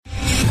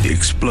The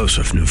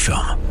explosive new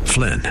film,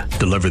 Flynn,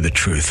 deliver the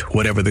truth,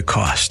 whatever the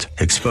cost,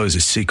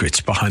 exposes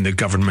secrets behind the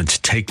government's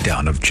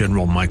takedown of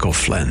General Michael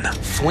Flynn.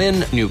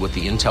 Flynn knew what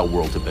the intel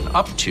world had been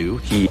up to.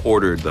 He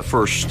ordered the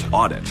first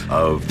audit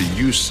of the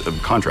use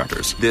of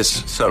contractors.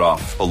 This set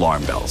off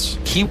alarm bells.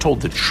 He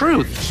told the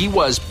truth. He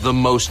was the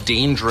most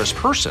dangerous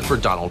person for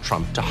Donald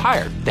Trump to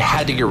hire. They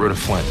had to get rid of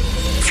Flynn.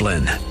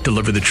 Flynn,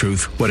 deliver the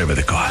truth, whatever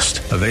the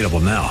cost. Available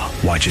now.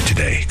 Watch it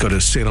today. Go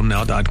to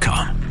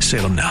salemnow.com.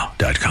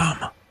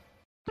 salemnow.com.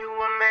 You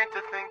were meant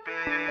to think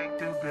big,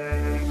 too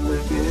big,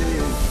 big.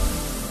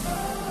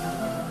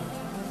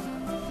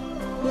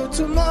 But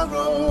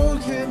tomorrow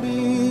can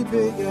be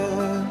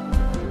bigger.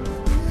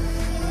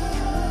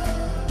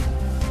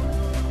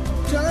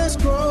 Just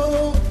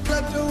grow,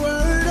 let the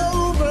word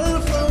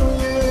overflow,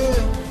 yeah.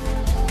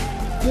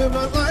 Live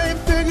a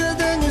life bigger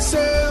than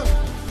yourself.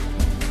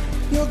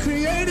 You're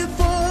created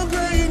for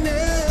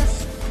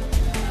greatness.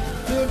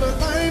 Live a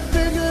life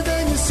bigger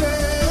than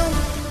yourself.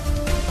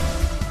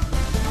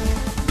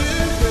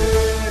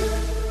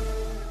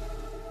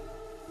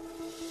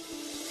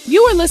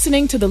 You are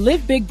listening to the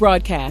Live Big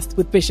broadcast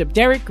with Bishop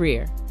Derek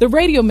Grier, the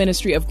radio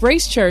ministry of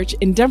Grace Church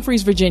in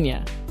Dumfries,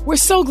 Virginia. We're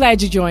so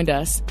glad you joined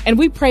us, and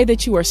we pray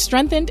that you are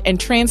strengthened and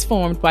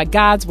transformed by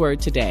God's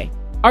word today.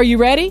 Are you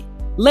ready?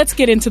 Let's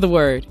get into the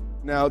word.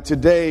 Now,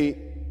 today,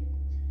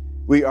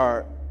 we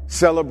are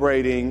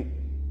celebrating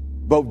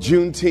both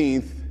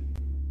Juneteenth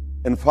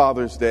and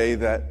Father's Day,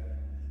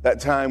 that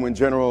time when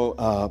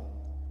General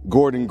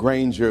Gordon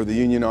Granger of the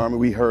Union Army,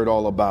 we heard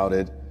all about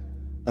it,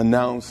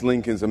 announced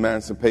Lincoln's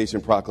Emancipation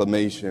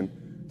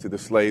Proclamation to the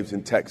slaves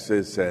in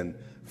Texas, and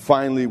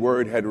finally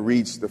word had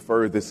reached the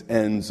furthest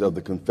ends of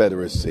the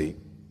Confederacy.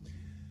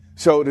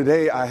 So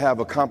today I have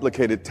a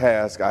complicated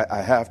task.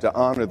 I have to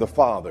honor the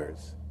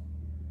fathers,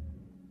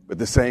 but at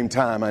the same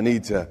time I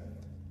need to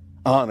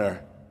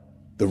honor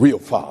the real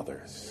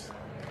fathers.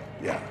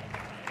 Yeah.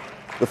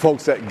 The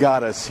folks that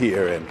got us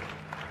here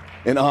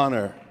and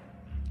honor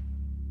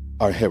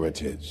our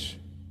heritage.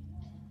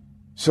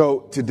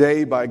 So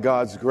today, by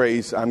God's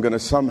grace, I'm going to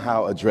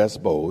somehow address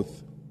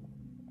both.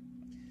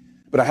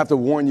 But I have to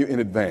warn you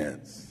in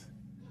advance.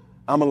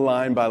 I'm a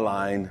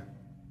line-by-line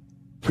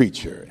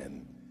preacher,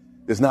 and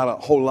there's not a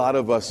whole lot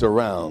of us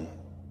around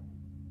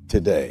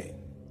today.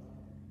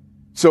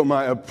 So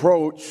my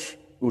approach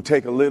will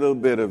take a little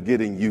bit of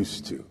getting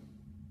used to.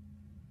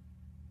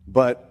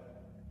 But,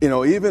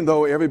 even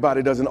though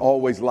everybody doesn't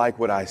always like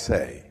what I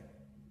say,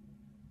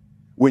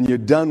 when you're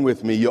done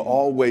with me, you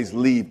always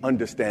leave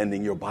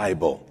understanding your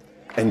Bible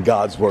and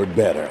God's word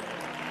better.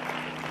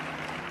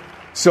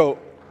 So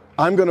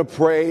I'm going to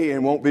pray,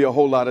 and won't be a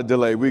whole lot of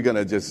delay. We're going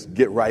to just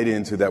get right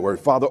into that word.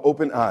 Father,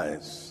 open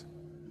eyes,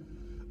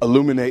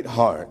 illuminate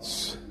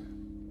hearts.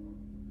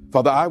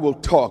 Father, I will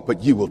talk,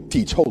 but you will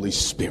teach. Holy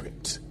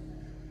Spirit,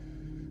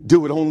 do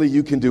what only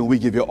you can do. We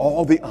give you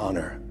all the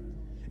honor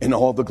and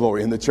all the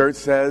glory. And the church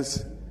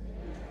says,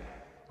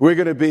 we're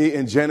going to be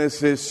in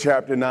Genesis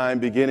chapter 9,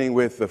 beginning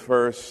with the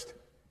first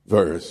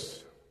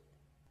verse.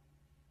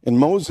 And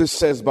Moses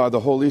says by the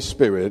Holy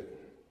Spirit,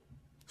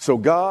 so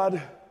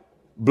God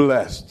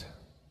blessed.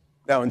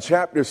 Now in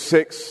chapter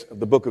 6 of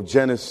the book of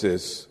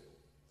Genesis,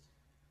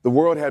 the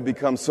world had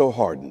become so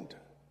hardened,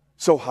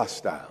 so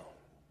hostile,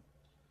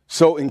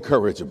 so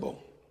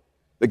incorrigible,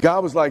 that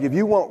God was like, if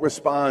you won't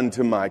respond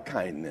to my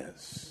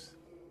kindness,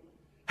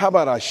 how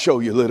about I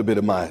show you a little bit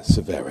of my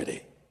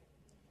severity?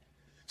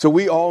 So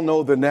we all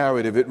know the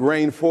narrative. It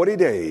rained 40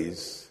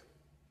 days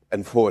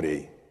and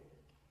 40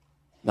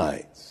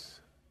 nights.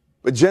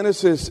 But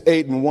Genesis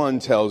 8:1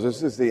 tells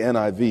us, this is the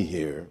NIV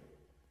here,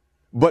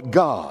 but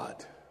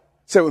God,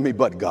 say with me,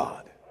 but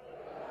God.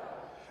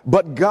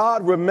 But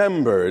God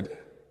remembered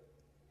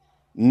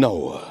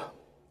Noah.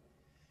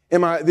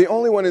 Am I the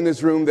only one in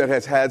this room that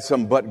has had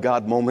some but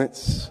God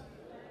moments?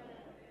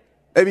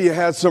 Maybe you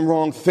had some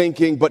wrong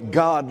thinking, but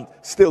God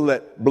still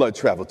let blood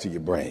travel to your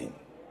brain.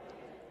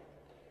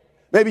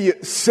 Maybe you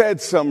said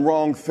some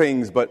wrong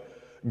things, but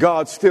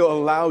God still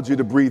allowed you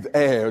to breathe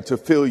air, to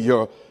fill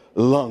your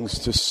lungs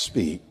to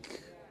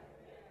speak.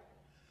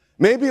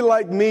 Maybe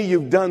like me,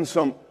 you've done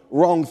some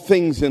wrong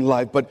things in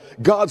life, but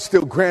God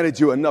still granted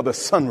you another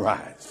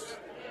sunrise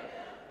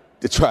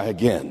to try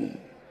again.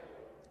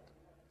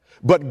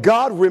 But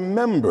God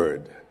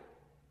remembered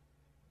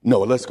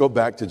Noah. Let's go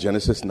back to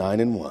Genesis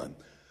 9:1.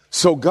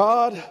 So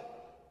God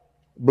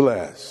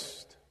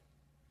blessed.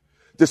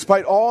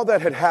 Despite all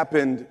that had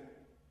happened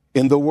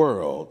in the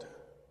world,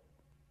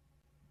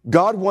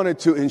 God wanted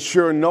to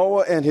ensure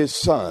Noah and his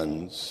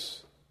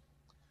sons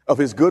of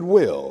his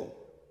goodwill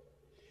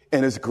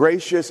and his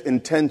gracious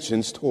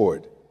intentions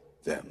toward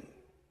them.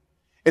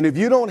 And if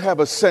you don't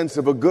have a sense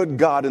of a good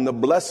God and the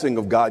blessing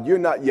of God, you're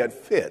not yet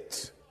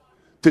fit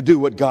to do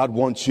what God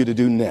wants you to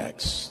do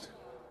next.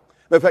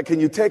 In fact, can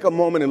you take a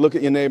moment and look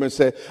at your neighbor and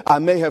say, I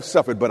may have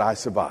suffered, but I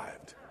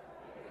survived.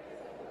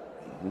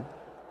 Mm-hmm.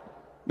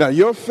 Now,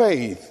 your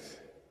faith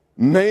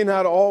may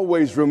not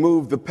always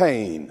remove the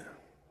pain,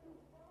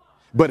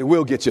 but it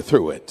will get you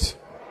through it.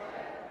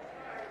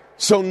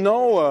 So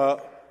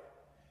Noah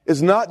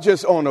is not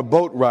just on a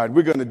boat ride.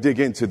 We're going to dig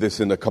into this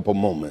in a couple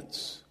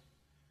moments.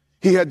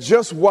 He had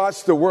just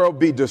watched the world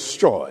be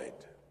destroyed,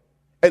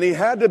 and he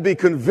had to be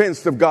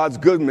convinced of God's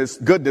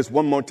goodness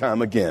one more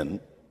time again.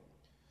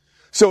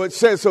 So it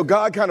says, so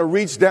God kind of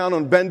reached down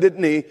on bended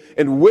knee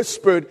and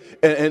whispered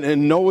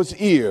in Noah's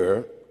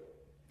ear,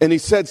 and he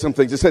said some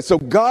things. It says, so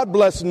God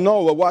blessed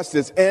Noah, watch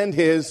this, and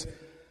his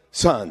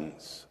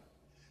sons.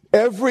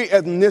 Every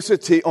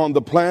ethnicity on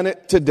the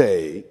planet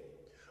today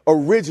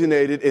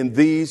originated in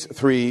these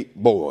three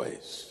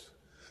boys.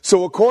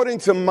 So according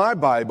to my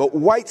Bible,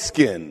 white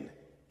skin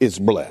is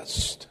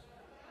blessed.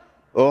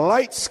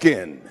 Light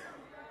skin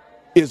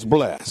is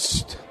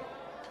blessed.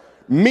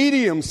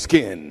 Medium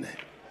skin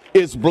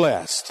is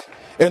blessed.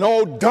 And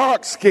old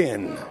dark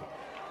skin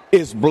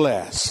is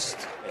blessed.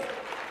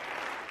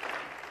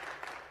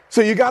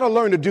 So you got to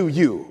learn to do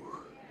you,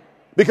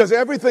 because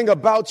everything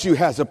about you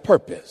has a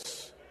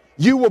purpose.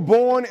 You were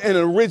born an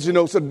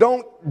original, so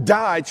don't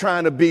die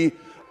trying to be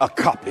a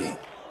copy.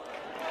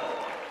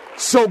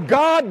 So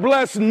God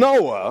blessed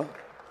Noah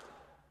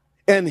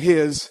and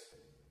his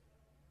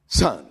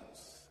sons.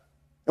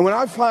 And when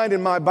I find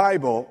in my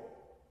Bible,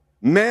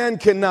 man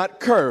cannot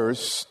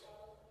curse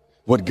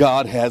what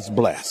God has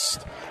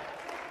blessed.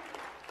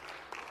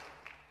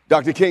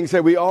 Dr. King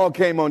said we all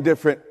came on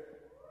different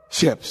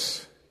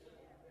ships,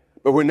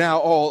 but we're now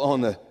all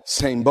on the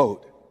same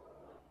boat.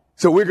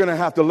 So we're going to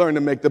have to learn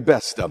to make the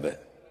best of it.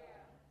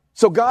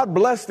 So God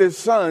blessed his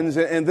sons,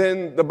 and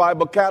then the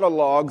Bible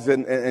catalogs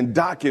and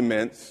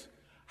documents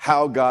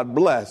how God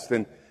blessed.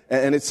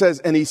 And it says,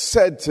 and he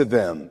said to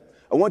them,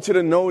 I want you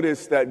to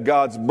notice that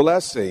God's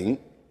blessing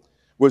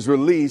was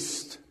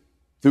released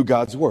through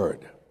God's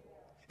word.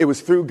 It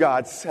was through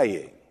God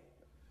saying.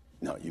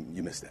 No,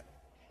 you missed that.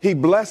 He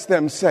blessed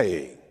them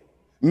saying,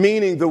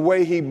 meaning the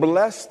way he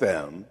blessed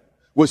them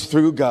was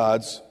through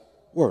God's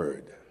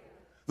word.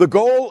 The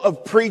goal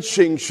of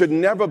preaching should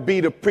never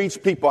be to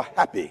preach people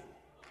happy.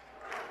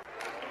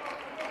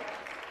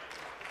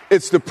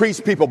 It's to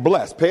preach people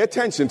blessed. Pay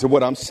attention to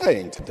what I'm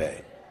saying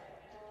today.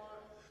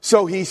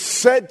 So he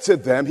said to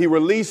them, he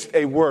released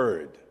a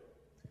word.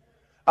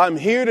 I'm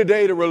here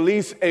today to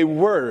release a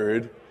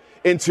word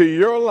into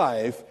your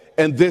life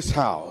and this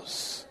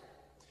house.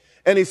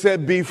 And he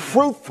said, be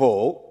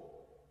fruitful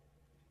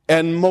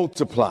and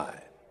multiply.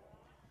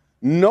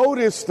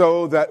 Notice,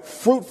 though, that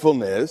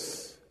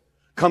fruitfulness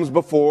comes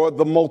before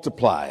the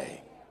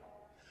multiplying.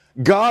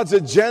 God's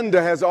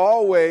agenda has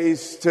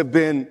always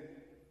been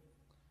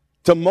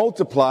to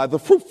multiply the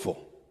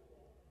fruitful.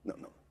 No.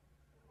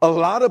 A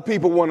lot of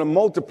people want to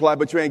multiply,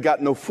 but you ain't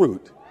got no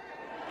fruit.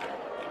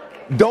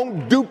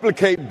 Don't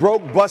duplicate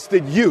broke,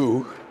 busted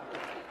you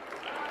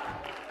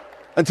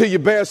until you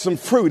bear some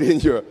fruit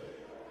in your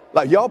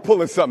life. Y'all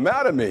pulling something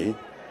out of me,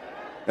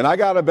 and I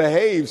got to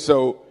behave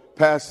so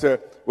Pastor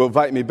will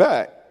invite me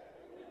back.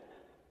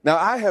 Now,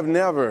 I have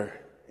never,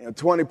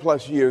 20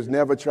 plus years,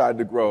 never tried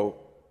to grow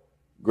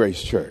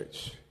Grace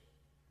Church.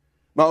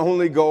 My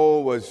only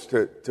goal was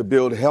to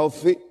build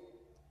healthy,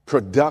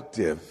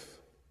 productive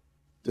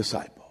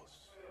disciples,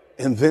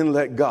 and then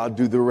let God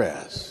do the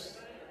rest.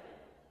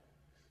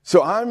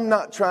 So I'm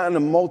not trying to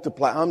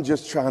multiply. I'm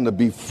just trying to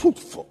be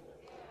fruitful.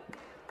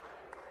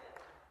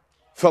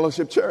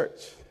 Fellowship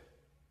Church,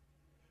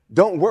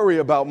 don't worry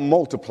about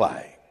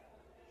multiplying.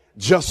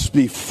 Just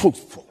be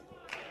fruitful.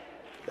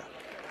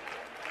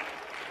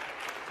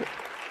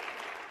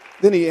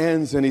 Then he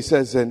ends and he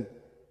says, and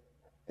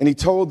he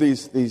told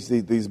these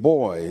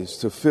boys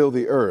to fill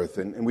the earth.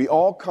 And we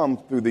all come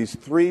through these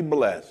three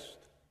blessed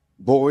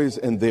boys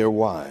and their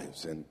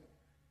wives. And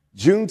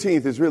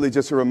Juneteenth is really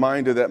just a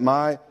reminder that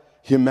my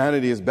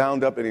humanity is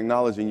bound up in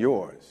acknowledging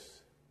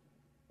yours.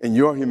 And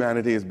your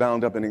humanity is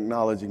bound up in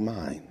acknowledging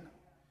mine.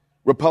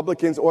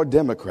 Republicans or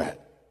Democrat,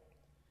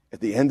 at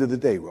the end of the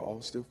day, we're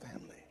all still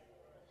family.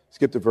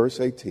 Skip to verse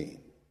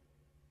 18.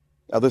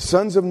 Now the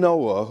sons of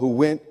Noah who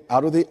went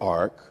out of the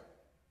ark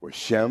were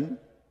Shem,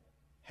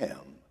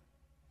 Ham,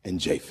 and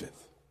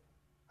Japheth.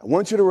 I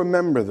want you to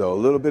remember, though, a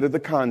little bit of the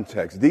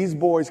context. These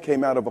boys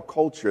came out of a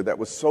culture that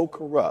was so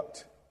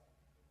corrupt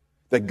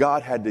that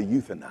God had to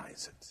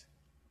euthanize it.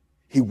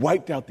 He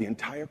wiped out the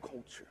entire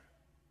culture.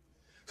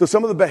 So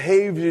some of the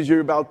behaviors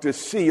you're about to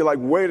see, you're like,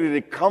 where did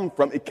it come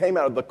from? It came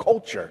out of the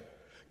culture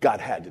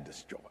God had to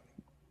destroy.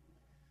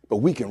 But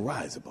we can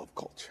rise above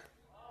culture.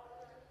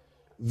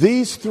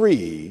 These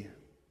three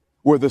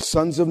were the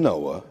sons of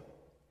Noah,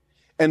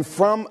 and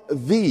from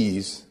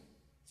these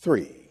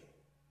three,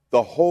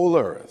 the whole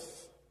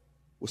earth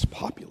was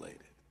populated.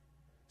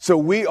 So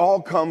we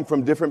all come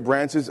from different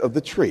branches of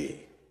the tree,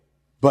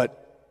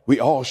 but we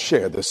all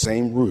share the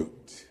same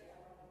root.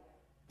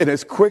 And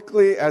as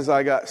quickly as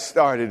I got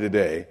started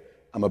today,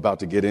 I'm about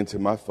to get into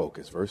my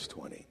focus, verse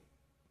 20.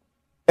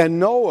 And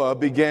Noah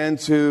began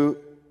to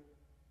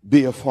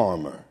be a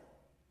farmer.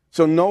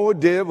 So Noah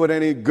did what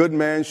any good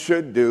man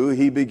should do.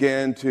 He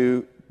began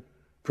to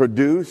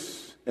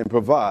produce and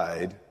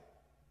provide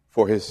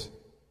for his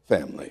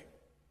family.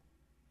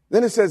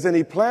 Then it says, and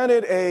he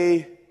planted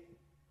a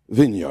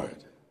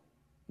vineyard.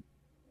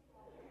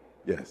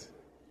 Yes.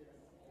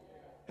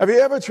 Have you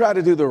ever tried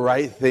to do the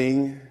right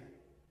thing,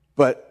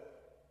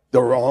 but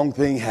the wrong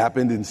thing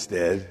happened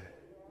instead?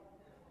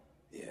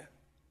 Yeah.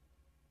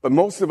 But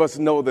most of us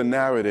know the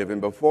narrative, and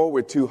before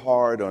we're too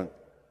hard on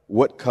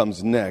what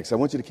comes next, I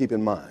want you to keep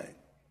in mind,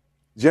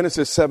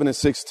 Genesis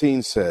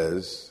 7:16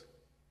 says,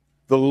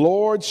 the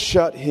Lord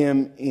shut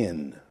him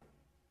in.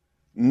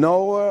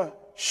 Noah,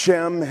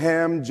 Shem,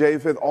 Ham,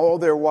 Japheth, all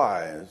their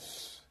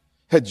wives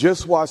had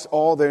just watched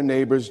all their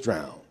neighbors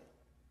drown.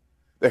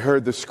 They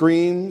heard the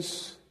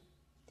screams,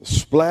 the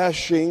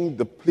splashing,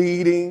 the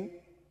pleading,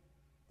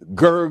 the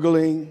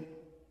gurgling.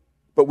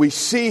 But we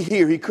see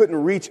here he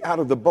couldn't reach out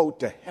of the boat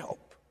to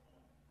help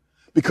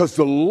because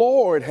the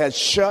Lord had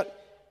shut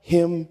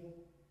him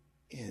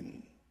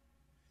in.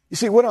 You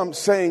see, what I'm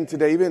saying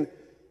today, even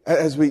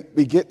as we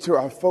get to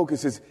our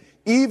focus, is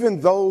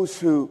even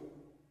those who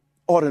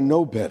ought to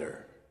know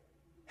better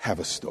have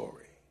a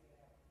story.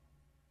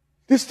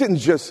 This didn't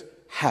just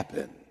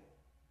happen.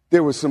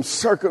 There were some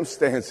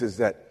circumstances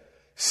that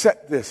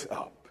set this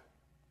up.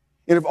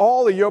 And if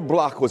all of your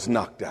block was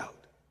knocked out,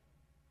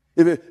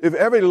 if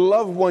every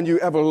loved one you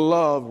ever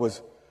loved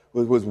was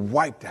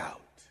wiped out,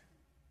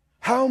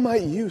 how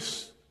might you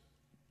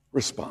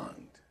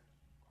respond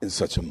in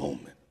such a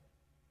moment?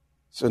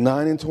 So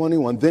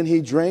 9:21, then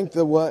he drank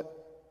the what?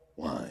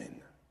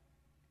 Wine.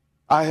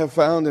 I have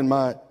found in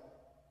my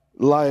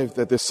life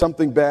that there's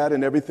something bad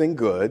in everything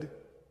good,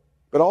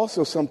 but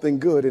also something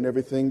good in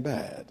everything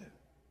bad.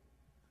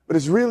 But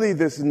it's really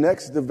this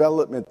next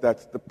development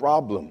that's the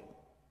problem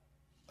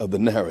of the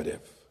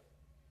narrative.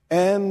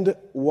 And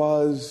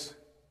was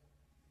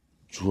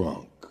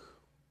drunk.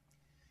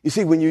 You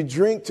see, when you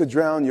drink to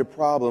drown your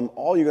problem,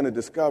 all you're going to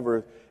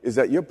discover is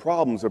that your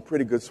problems are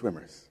pretty good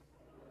swimmers.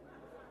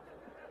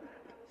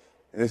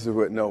 And this is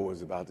what Noah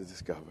was about to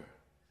discover.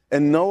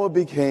 And Noah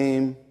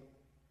became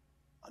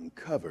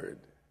uncovered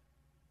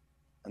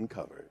in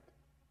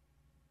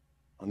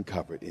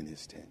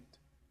his tent.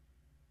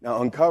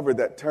 Now, uncovered,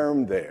 that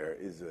term there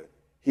is a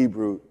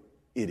Hebrew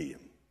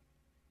idiom.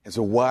 It's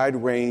a wide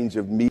range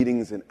of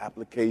meanings and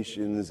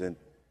applications, and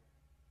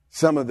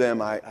some of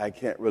them I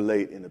can't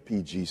relate in a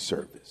PG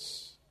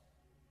service.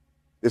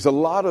 There's a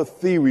lot of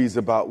theories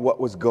about what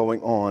was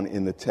going on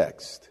in the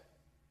text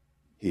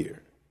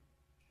here.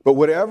 But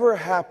whatever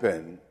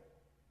happened,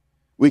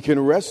 we can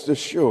rest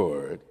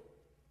assured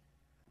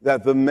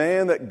that the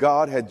man that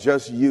God had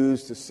just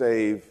used to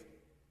save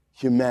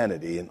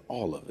humanity and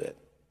all of it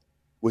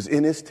was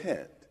in his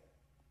tent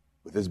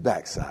with his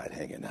backside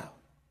hanging out.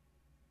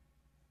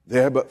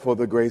 There, but for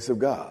the grace of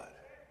God,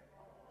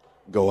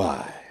 go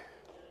I.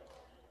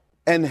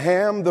 And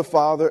Ham, the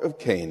father of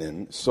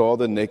Canaan, saw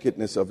the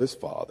nakedness of his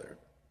father,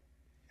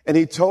 and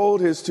he told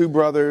his two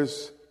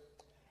brothers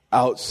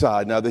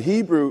outside. Now, the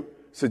Hebrew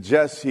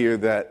suggests here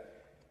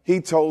that he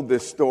told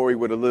this story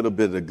with a little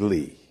bit of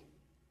glee.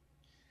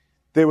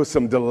 There was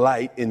some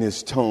delight in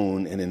his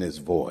tone and in his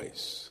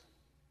voice.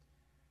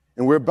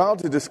 And we're about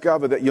to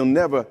discover that you'll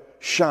never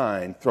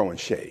shine throwing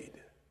shade.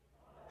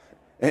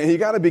 And you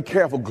got to be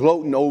careful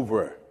gloating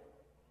over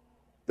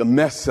the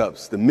mess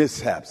ups, the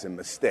mishaps and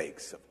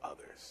mistakes of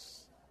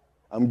others.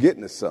 I'm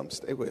getting to something.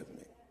 Stay with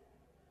me.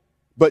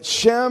 But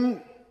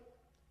Shem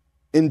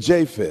and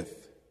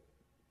Japheth,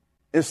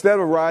 instead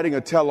of writing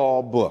a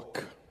tell-all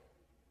book,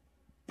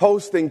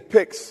 posting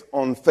pics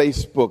on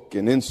Facebook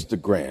and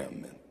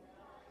Instagram and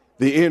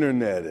the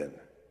internet and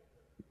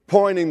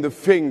pointing the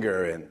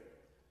finger and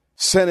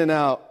sending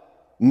out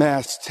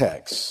mass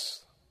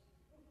texts,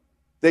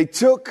 they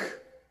took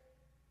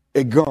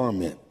a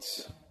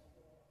garment.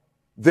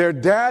 Their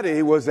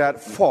daddy was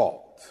at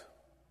fault.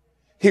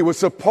 He was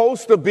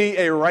supposed to be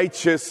a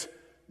righteous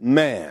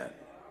man.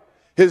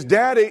 His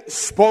daddy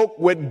spoke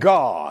with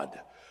God.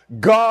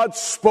 God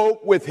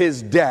spoke with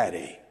his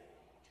daddy.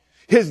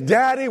 His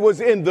daddy was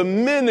in the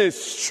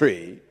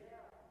ministry,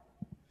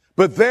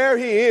 but there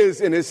he is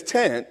in his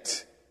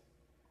tent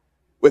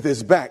with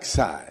his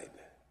backside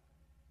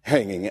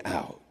hanging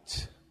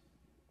out.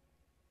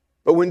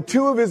 But when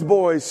two of his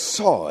boys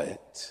saw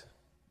it,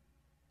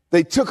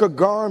 they took a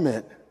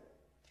garment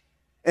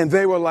and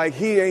they were like,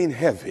 he ain't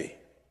heavy.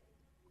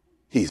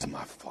 He's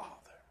my father.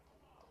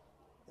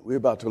 We're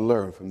about to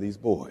learn from these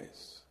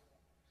boys.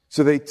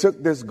 So they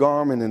took this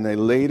garment and they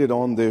laid it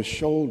on their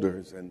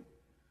shoulders. And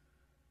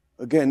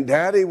again,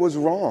 daddy was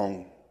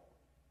wrong.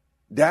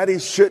 Daddy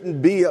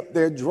shouldn't be up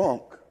there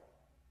drunk.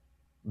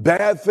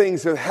 Bad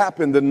things had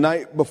happened the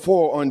night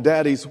before on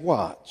daddy's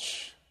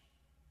watch.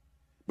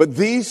 But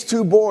these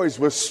two boys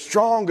were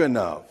strong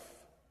enough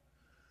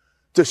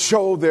to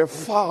show their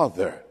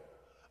father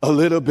a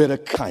little bit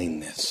of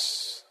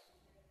kindness.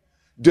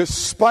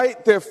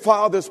 Despite their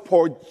father's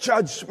poor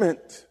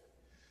judgment,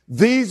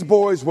 these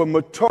boys were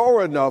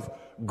mature enough,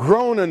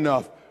 grown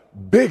enough,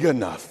 big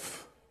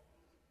enough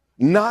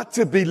not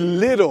to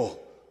belittle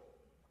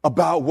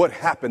about what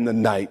happened the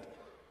night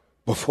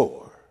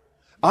before.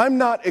 I'm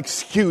not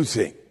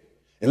excusing.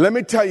 And let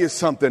me tell you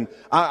something.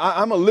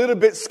 I'm a little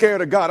bit scared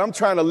of God. I'm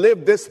trying to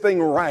live this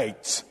thing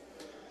right.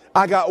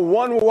 I got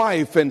one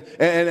wife, and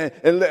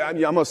I'm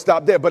going to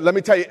stop there. But let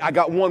me tell you, I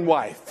got one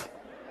wife.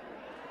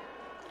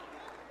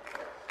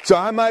 So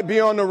I might be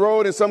on the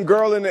road and some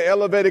girl in the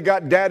elevator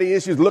got daddy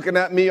issues looking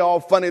at me all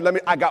funny.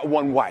 I got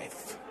one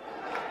wife.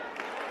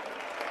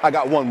 I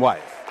got one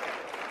wife.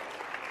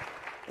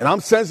 And I'm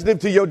sensitive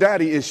to your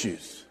daddy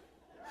issues.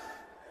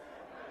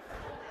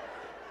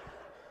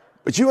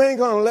 But you ain't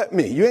going to let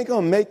me, you ain't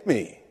going to make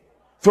me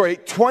for a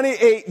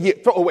 28 year,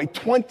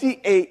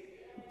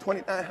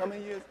 29, how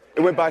many years?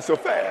 It went by so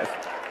fast.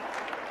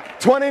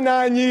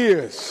 29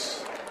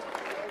 years.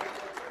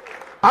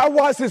 I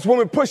watched this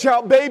woman push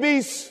out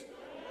babies.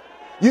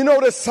 You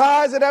know the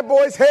size of that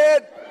boy's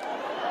head?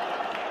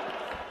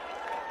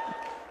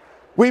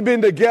 We've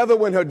been together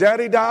when her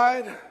daddy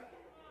died.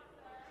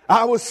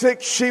 I was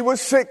sick. She was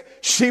sick.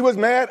 She was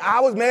mad. I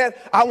was mad.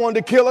 I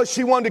wanted to kill her.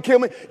 She wanted to kill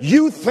me.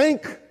 You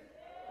think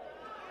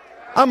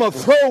I'm going to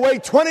throw away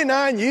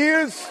 29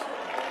 years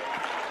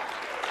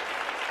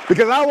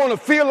because I want to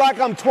feel like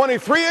I'm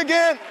 23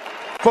 again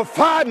for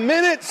 5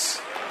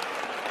 minutes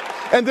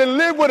and then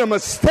live with a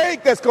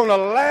mistake that's going to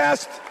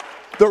last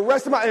the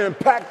rest of my, and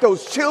impact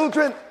those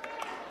children,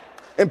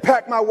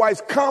 impact my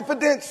wife's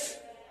confidence,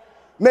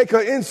 make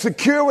her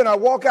insecure when I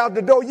walk out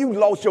the door? You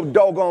lost your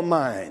doggone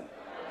mind.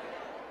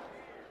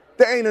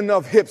 There ain't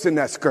enough hips in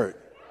that skirt.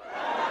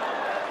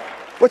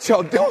 What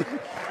y'all doing?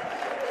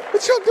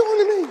 What y'all doing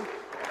to me?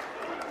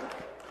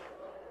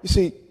 You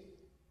see,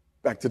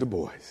 back to the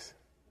boys.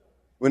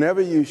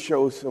 Whenever you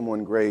show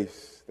someone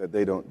grace that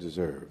they don't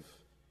deserve,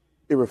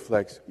 it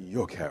reflects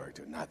your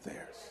character, not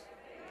theirs.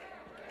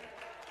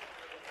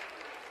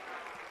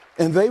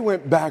 And they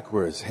went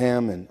backwards,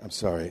 Shem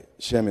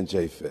and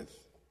Japheth,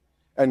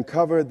 and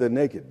covered the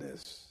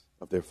nakedness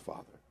of their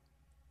father.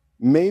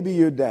 Maybe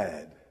your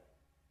dad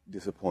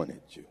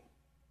disappointed you.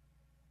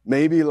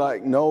 Maybe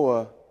like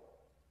Noah,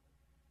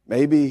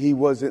 maybe he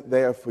wasn't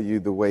there for you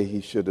the way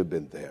he should have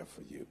been there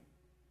for you.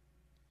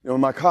 You know,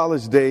 in my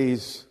college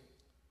days,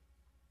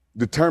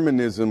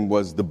 determinism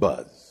was the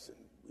buzz.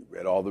 We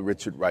read all the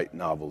Richard Wright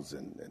novels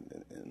and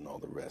all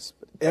the rest.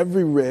 But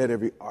every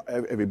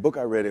book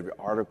I read, every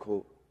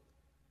article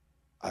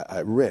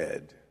I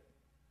read,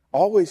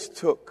 always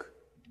took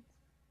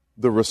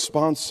the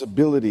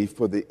responsibility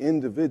for the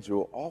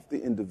individual off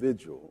the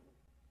individual,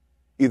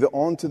 either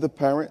onto the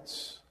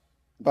parents.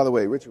 By the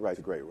way, Richard Wright's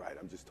a great writer.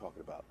 I'm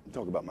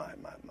talking about my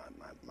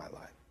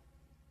life.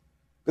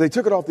 But they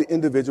took it off the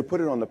individual,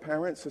 put it on the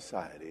parent,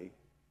 society,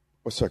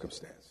 or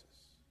circumstances.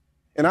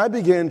 And I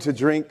began to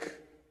drink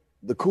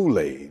the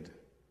Kool-Aid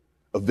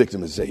of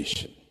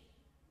victimization.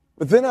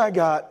 But then I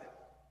got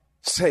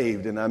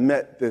saved and I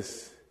met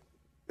this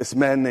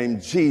man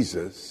named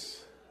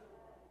Jesus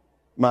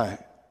my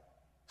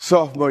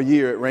sophomore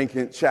year at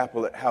Rankin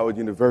Chapel at Howard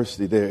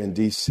University there in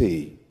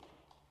D.C.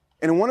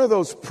 And in one of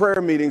those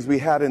prayer meetings we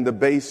had in the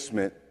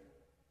basement,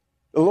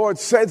 the Lord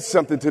said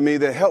something to me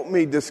that helped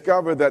me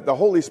discover that the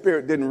Holy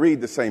Spirit didn't read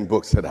the same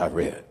books that I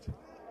read.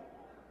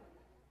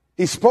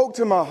 He spoke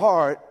to my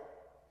heart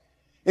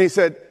and he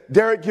said,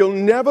 Derek, you'll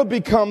never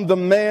become the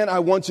man I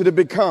want you to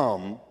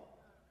become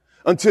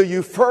until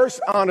you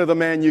first honor the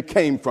man you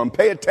came from.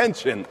 Pay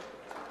attention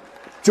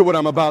to what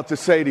I'm about to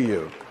say to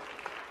you.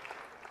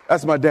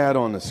 That's my dad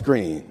on the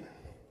screen.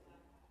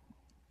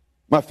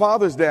 My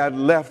father's dad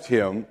left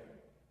him,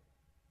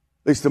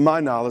 at least to my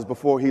knowledge,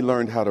 before he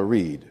learned how to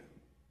read.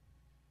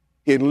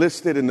 He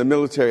enlisted in the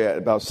military at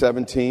about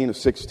 17 or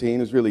 16. He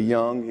was really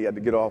young. He had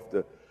to get off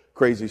the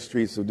crazy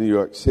streets of New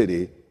York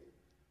City.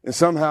 And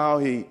somehow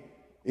he,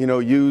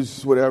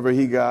 used whatever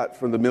he got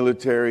from the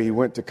military. He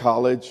went to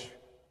college.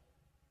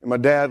 And my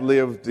dad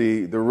lived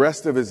the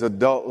rest of his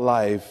adult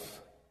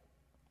life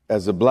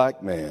as a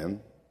black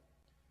man,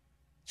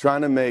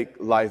 trying to make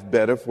life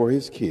better for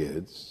his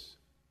kids,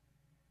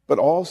 but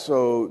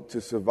also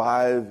to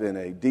survive in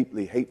a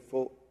deeply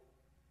hateful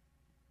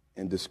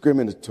and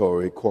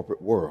discriminatory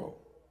corporate world.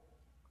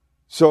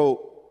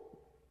 So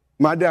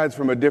my dad's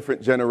from a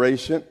different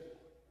generation.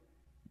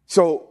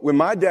 So when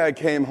my dad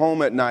came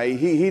home at night,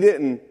 he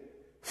didn't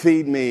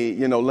feed me,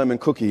 lemon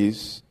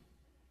cookies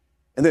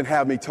and then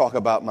have me talk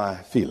about my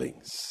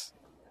feelings.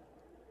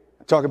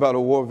 I talk about a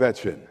war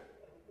veteran.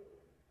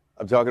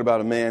 I'm talking about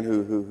a man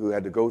who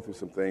had to go through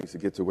some things to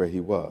get to where he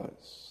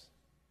was.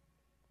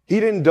 He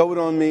didn't dote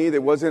on me.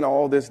 There wasn't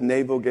all this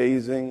navel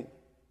gazing.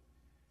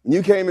 When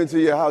you came into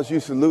your house, you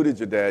saluted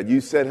your dad.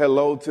 You said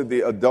hello to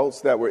the adults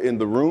that were in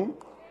the room.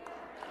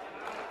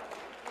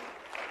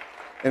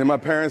 And my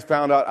parents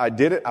found out I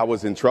did it, I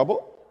was in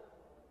trouble.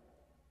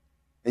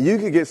 And you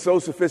could get so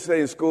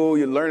sophisticated in school,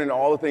 you're learning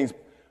all the things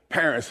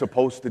parents are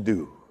supposed to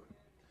do.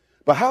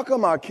 But how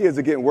come our kids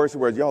are getting worse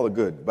and worse? Y'all are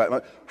good.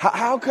 But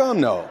how come,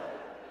 no?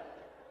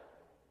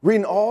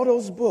 Reading all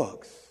those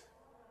books.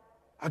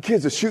 Our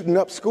kids are shooting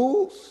up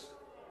schools,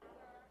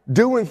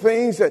 doing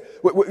things that,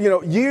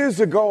 years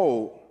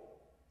ago,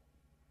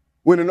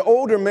 when an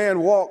older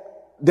man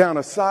walked down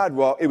a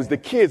sidewalk, it was the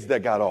kids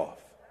that got off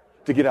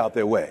to get out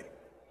their way.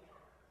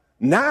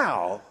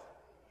 Now,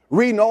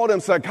 reading all them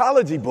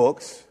psychology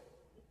books,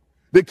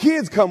 the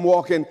kids come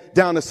walking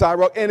down the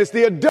sidewalk and it's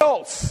the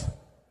adults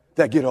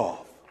that get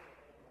off.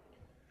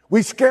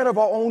 We scared of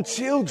our own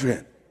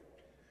children.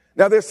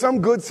 Now, there's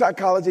some good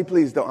psychology.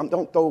 Please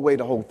don't throw away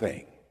the whole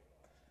thing.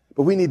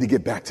 But we need to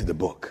get back to the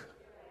book.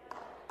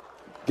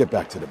 Get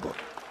back to the book.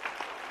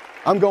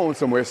 I'm going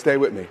somewhere. Stay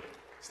with me.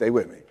 Stay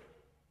with me.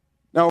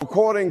 Now,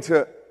 according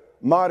to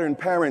modern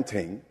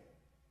parenting,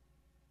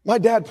 my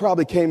dad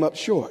probably came up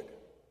short.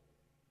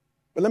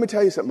 But let me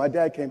tell you something. My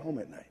dad came home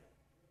at night.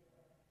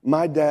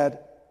 My dad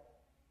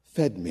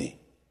fed me.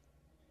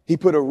 He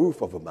put a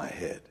roof over my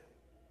head.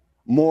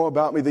 More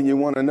about me than you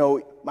want to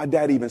know. My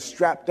dad even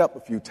strapped up a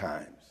few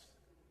times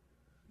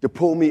to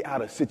pull me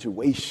out of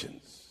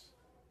situations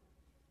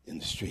in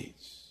the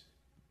streets.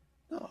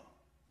 No.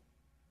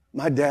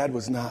 My dad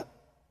was not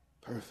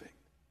perfect.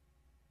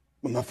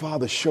 But my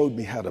father showed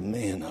me how to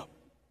man up,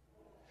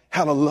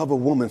 how to love a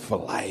woman for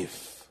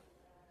life.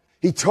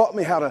 He taught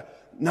me how to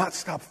not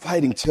stop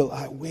fighting till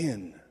I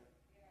win.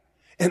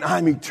 And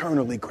I'm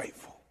eternally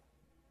grateful.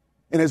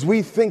 And as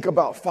we think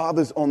about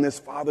fathers on this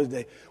Father's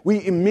Day,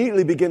 we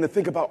immediately begin to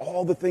think about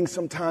all the things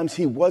sometimes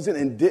he wasn't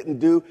and didn't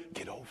do.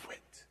 Get over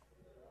it.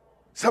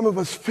 Some of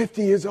us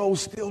 50 years old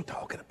still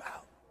talking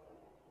about.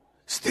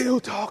 Still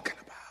talking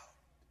about.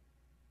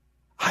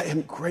 I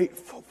am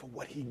grateful for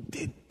what he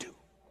did do.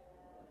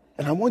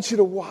 And I want you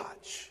to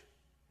watch.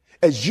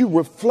 As you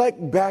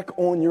reflect back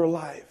on your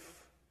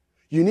life,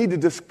 you need to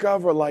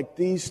discover, like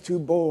these two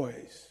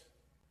boys,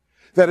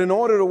 that in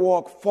order to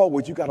walk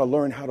forward, you got to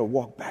learn how to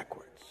walk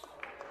backwards.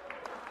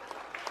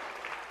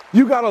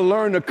 You got to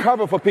learn to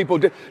cover for people.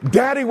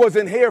 Daddy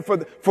wasn't here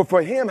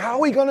for him. How are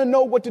we going to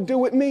know what to do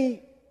with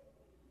me?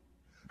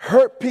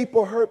 Hurt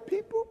people hurt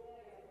people.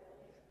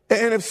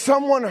 And if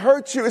someone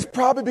hurts you, it's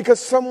probably because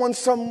someone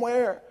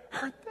somewhere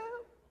hurt them.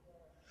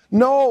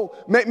 No,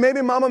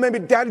 maybe mama, maybe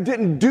daddy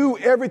didn't do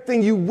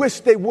everything you wish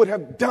they would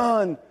have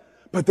done,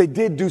 but they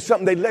did do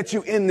something. They let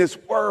you in this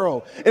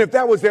world. And if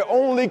that was their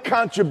only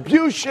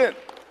contribution,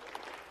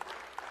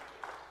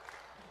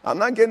 I'm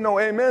not getting no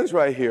amens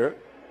right here.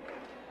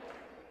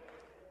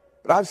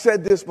 But I've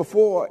said this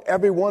before,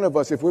 every one of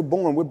us, if we're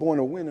born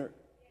a winner.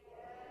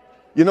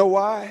 You know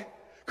why?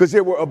 Because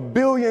there were a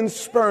billion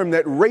sperm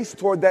that raced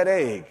toward that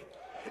egg,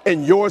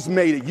 and yours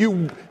made it.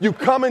 You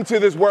come into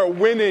this world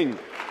winning.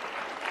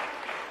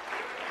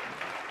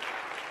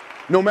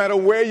 No matter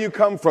where you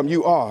come from,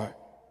 you are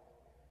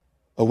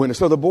a winner.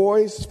 So the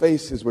boys'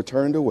 faces were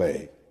turned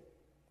away,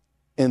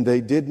 and they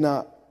did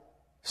not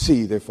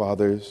see their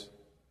father's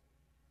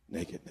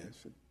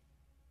nakedness.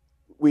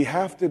 We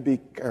have to be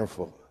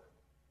careful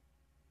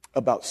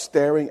about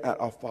staring at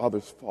our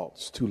father's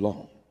faults too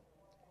long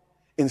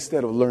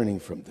instead of learning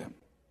from them.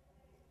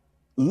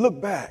 Look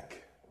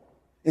back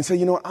and say,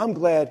 you know what, I'm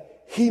glad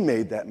he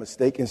made that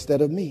mistake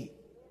instead of me.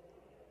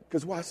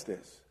 Because watch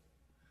this.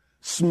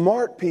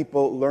 Smart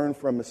people learn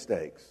from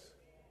mistakes,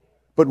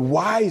 but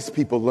wise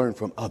people learn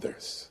from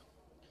others.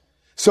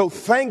 So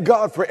thank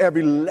God for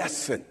every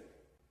lesson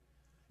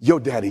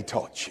your daddy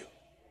taught you.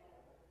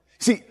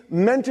 See,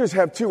 mentors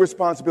have two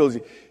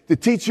responsibilities: to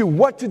teach you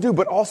what to do,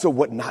 but also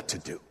what not to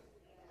do.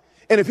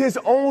 And if his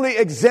only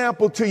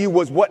example to you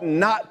was what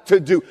not to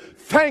do,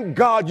 thank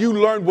God you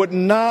learned what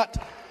not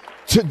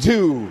to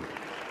do.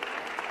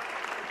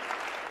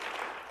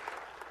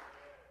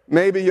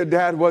 Maybe your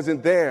dad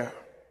wasn't there,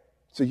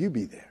 so you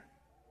be there.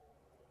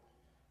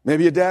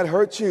 Maybe your dad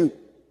hurt you,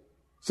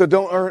 so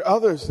don't hurt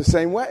others the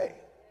same way.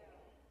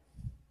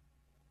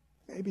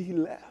 Maybe he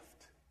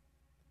left.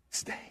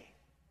 Stay.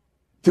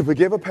 To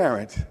forgive a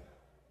parent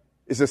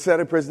is to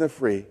set a prisoner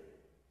free.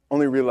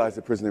 Only realize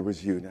the prisoner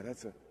was you. Now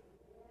that's a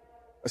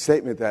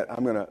statement that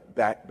I'm going to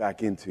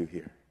back into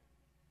here.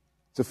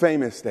 It's a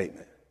famous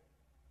statement.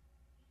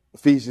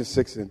 Ephesians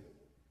 6:2.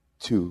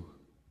 So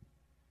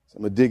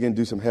I'm going to dig in,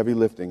 do some heavy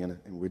lifting, and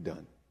we're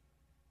done.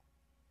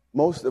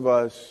 Most of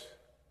us,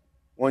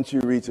 once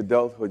you reach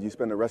adulthood, you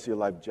spend the rest of your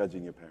life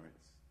judging your parents.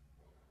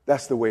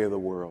 That's the way of the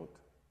world.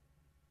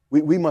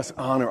 We must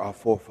honor our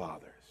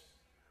forefathers.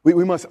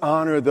 We must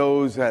honor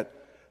those that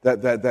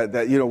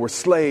were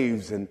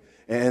slaves and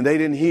they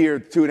didn't hear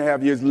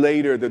 2.5 years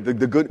later the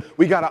good.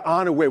 We got to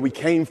honor where we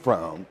came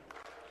from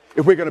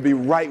if we're going to be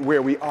right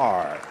where we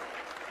are.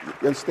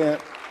 You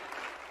understand?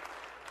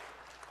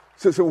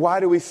 So why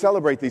do we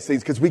celebrate these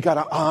things? Because we got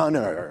to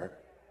honor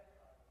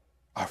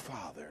our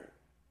father.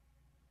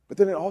 But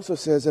then it also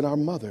says that our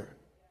mother.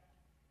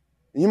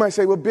 And you might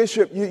say, well,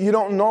 Bishop, you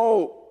don't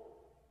know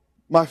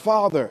my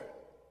father.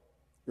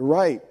 You're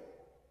right.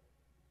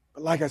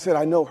 But like I said,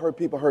 I know hurt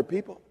people hurt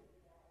people.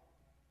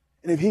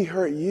 And if he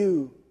hurt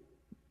you,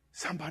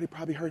 somebody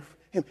probably hurt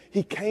him.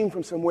 He came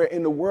from somewhere,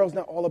 and the world's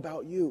not all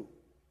about you.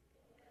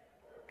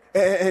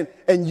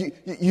 And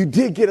you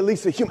did get at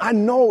least a human. I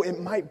know it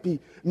might be,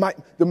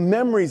 the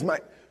memories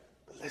might,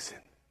 but listen,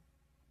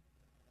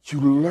 you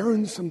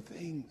learn some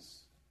things.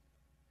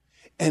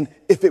 And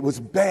if it was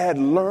bad,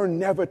 learn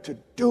never to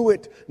do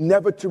it,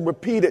 never to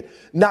repeat it,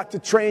 not to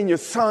train your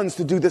sons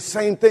to do the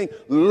same thing.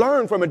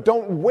 Learn from it.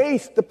 Don't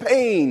waste the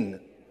pain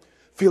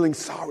feeling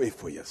sorry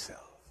for yourself.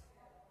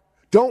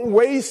 Don't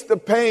waste the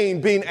pain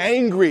being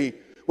angry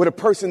with a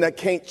person that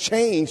can't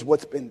change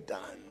what's been done.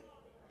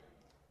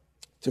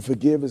 To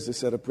forgive is to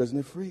set a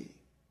prisoner free.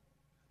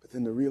 But but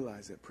then to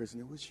realize that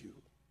prisoner was you.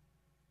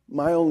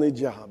 My only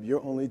job,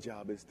 your only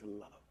job is to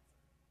love.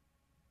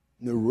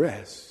 And the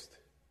rest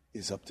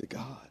is up to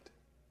God.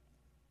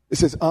 It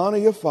says, honor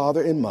your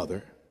father and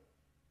mother.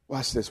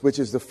 Watch this, which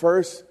is the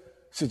first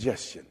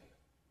suggestion,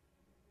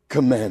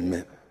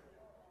 commandment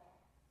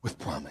with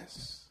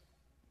promise.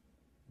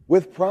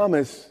 With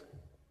promise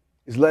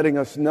is letting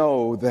us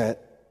know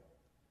that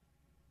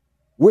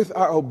with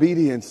our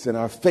obedience and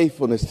our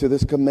faithfulness to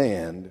this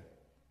command,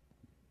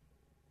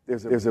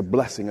 there's a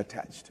blessing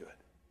attached to it.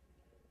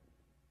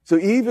 So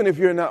even if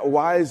you're not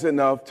wise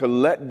enough to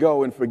let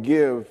go and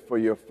forgive for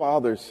your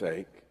father's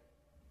sake,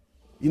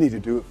 you need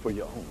to do it for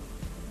your own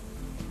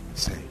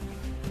sake.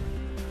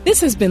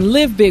 This has been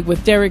Live Big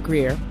with Derek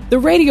Grier, the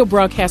radio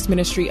broadcast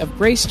ministry of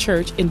Grace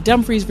Church in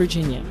Dumfries,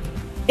 Virginia.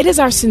 It is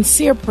our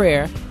sincere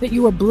prayer that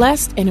you are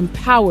blessed and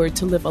empowered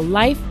to live a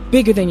life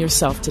bigger than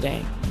yourself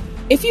today.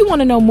 If you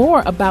want to know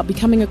more about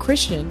becoming a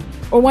Christian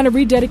or want to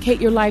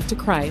rededicate your life to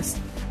Christ,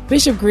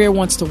 Bishop Grier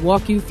wants to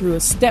walk you through a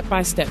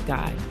step-by-step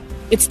guide.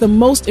 It's the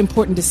most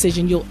important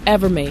decision you'll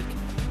ever make.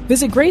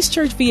 Visit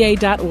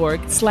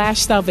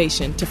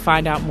gracechurchva.org/salvation to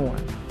find out more.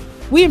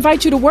 We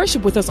invite you to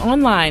worship with us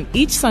online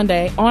each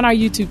Sunday on our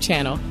YouTube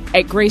channel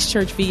at Grace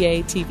Church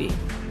VA TV.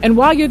 And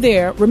while you're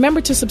there,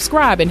 remember to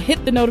subscribe and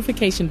hit the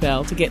notification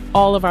bell to get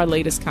all of our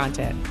latest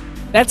content.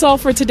 That's all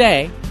for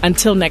today.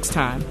 Until next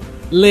time,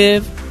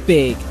 live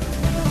big.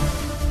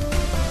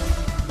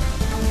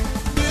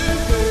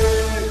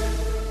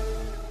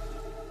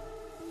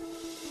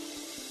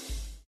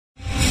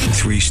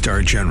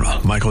 Three-star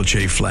General Michael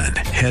J. Flynn,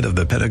 head of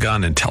the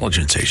Pentagon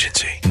Intelligence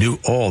Agency, knew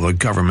all the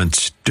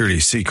government's dirty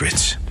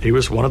secrets. He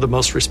was one of the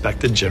most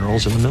respected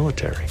generals in the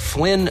military.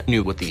 Flynn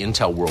knew what the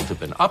intel world had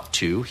been up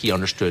to. He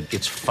understood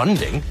its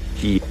funding.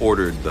 He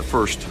ordered the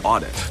first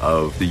audit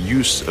of the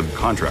use of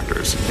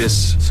contractors.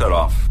 This set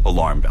off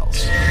alarm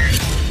bells.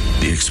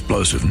 The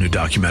explosive new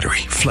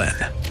documentary, Flynn,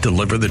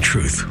 Deliver the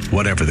Truth,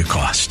 Whatever the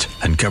Cost,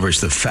 uncovers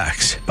the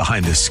facts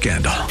behind this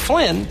scandal.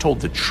 Flynn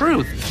told the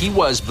truth. He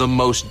was the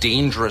most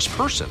dangerous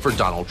person for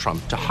Donald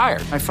Trump to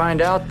hire. I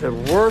find out the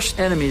worst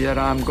enemy that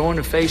I'm going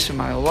to face in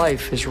my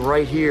life is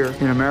right here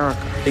in America.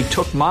 They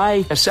took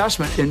my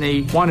assessment and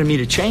they wanted me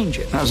to change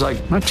it. And I was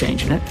like, I'm not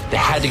changing it. They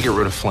had to get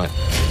rid of Flynn.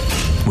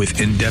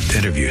 With in-depth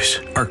interviews,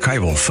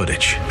 archival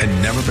footage,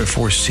 and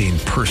never-before-seen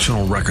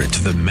personal records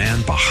of the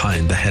man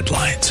behind the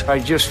headlines. I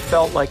just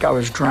felt like I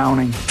was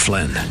drowning.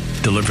 Flynn,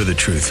 Deliver the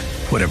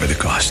Truth, Whatever the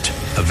Cost.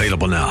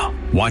 Available now.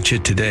 Watch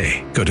it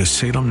today. Go to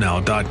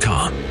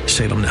salemnow.com.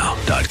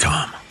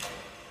 salemnow.com.